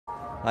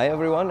Hi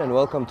everyone and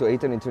welcome to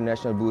ATEN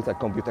International booth at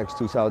Computex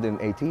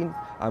 2018.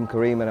 I'm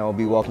Karim and I'll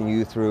be walking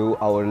you through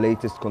our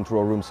latest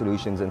control room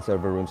solutions and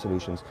server room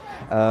solutions.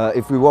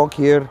 If we walk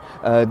here,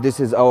 this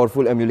is our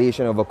full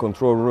emulation of a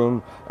control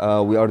room.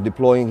 We are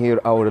deploying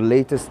here our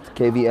latest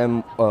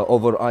KVM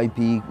over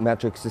IP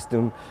matrix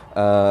system.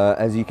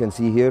 As you can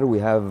see here, we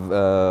have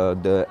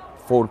the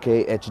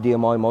 4K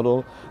HDMI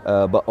model,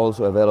 but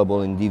also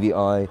available in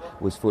DVI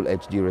with full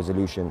HD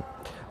resolution.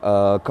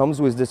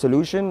 Comes with the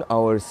solution,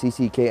 our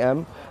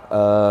CCKM,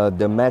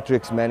 the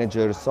Matrix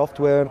Manager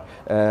software.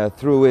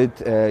 Through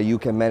it, you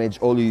can manage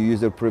all your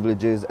user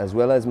privileges as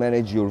well as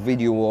manage your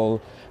video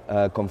wall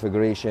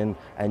configuration,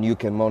 and you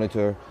can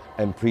monitor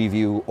and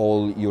preview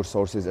all your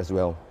sources as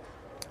well.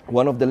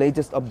 One of the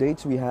latest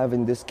updates we have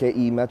in this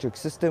KE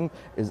Matrix system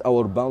is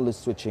our boundless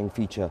switching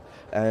feature.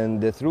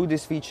 And through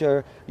this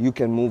feature, you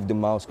can move the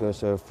mouse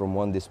cursor from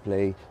one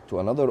display to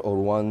another or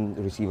one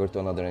receiver to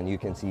another. And you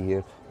can see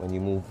here, when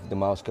you move the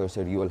mouse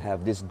cursor, you will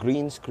have this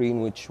green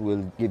screen, which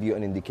will give you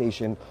an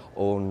indication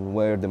on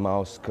where the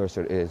mouse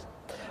cursor is.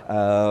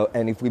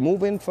 And if we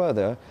move in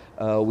further,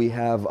 we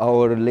have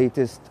our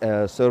latest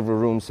server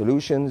room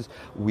solutions.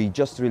 We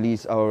just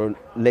released our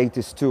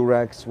latest two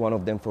racks, one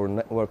of them for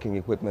networking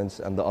equipments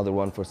and the other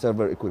one for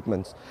server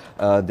equipments.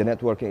 The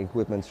networking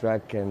equipments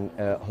rack can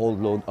hold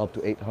load up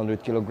to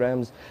 800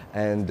 kilograms,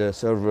 and the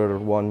server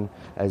one,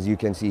 as you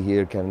can see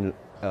here, can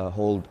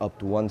hold up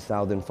to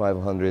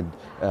 1,500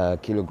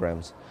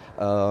 kilograms.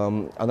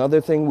 Another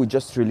thing we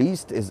just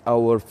released is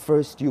our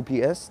first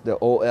UPS, the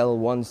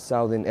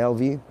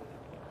OL1000LV,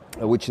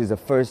 which is the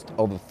first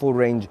of a full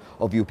range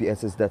of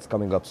UPSs that's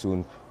coming up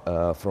soon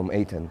from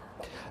ATEN.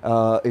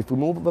 If we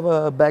move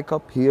back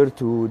up here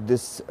to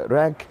this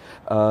rack,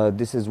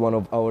 this is one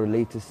of our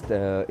latest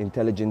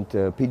intelligent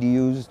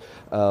PDUs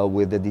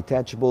with a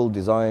detachable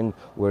design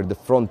where the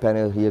front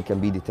panel here can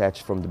be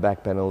detached from the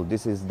back panel.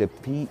 This is the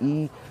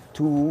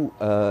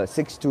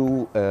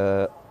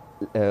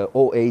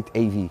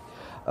PE26208AV.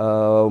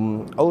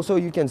 Also,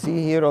 you can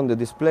see here on the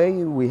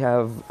display we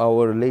have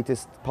our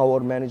latest power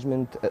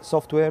management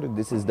software.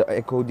 This is the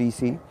Echo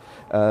DC.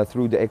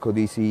 Through the Echo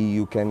DC,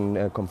 you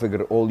can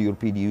configure all your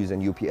PDUs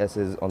and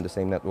UPSs on the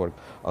same network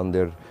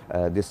under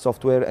this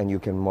software, and you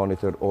can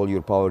monitor all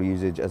your power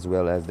usage as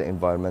well as the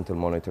environmental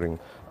monitoring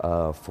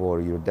for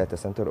your data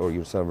center or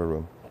your server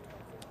room.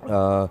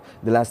 The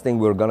last thing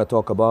we're going to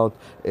talk about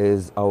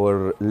is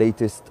our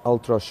latest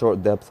ultra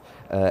short depth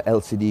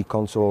LCD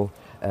console,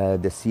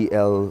 the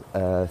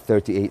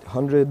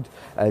CL3800.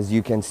 As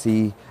you can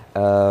see,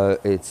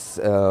 it's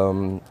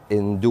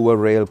in dual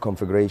rail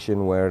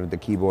configuration where the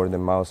keyboard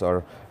and mouse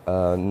are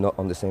not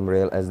on the same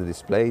rail as the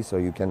display, so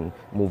you can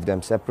move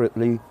them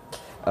separately.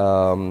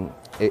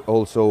 It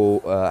also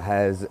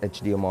has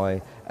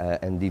HDMI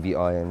and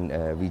DVI and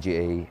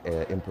VGA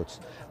inputs.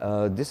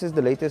 This is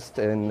the latest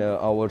in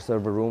our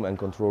server room and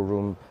control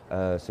room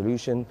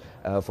solution.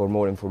 For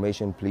more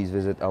information, please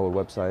visit our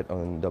website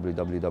on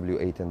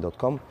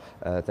www.aten.com.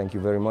 Thank you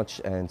very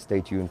much, and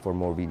stay tuned for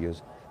more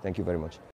videos. Thank you very much.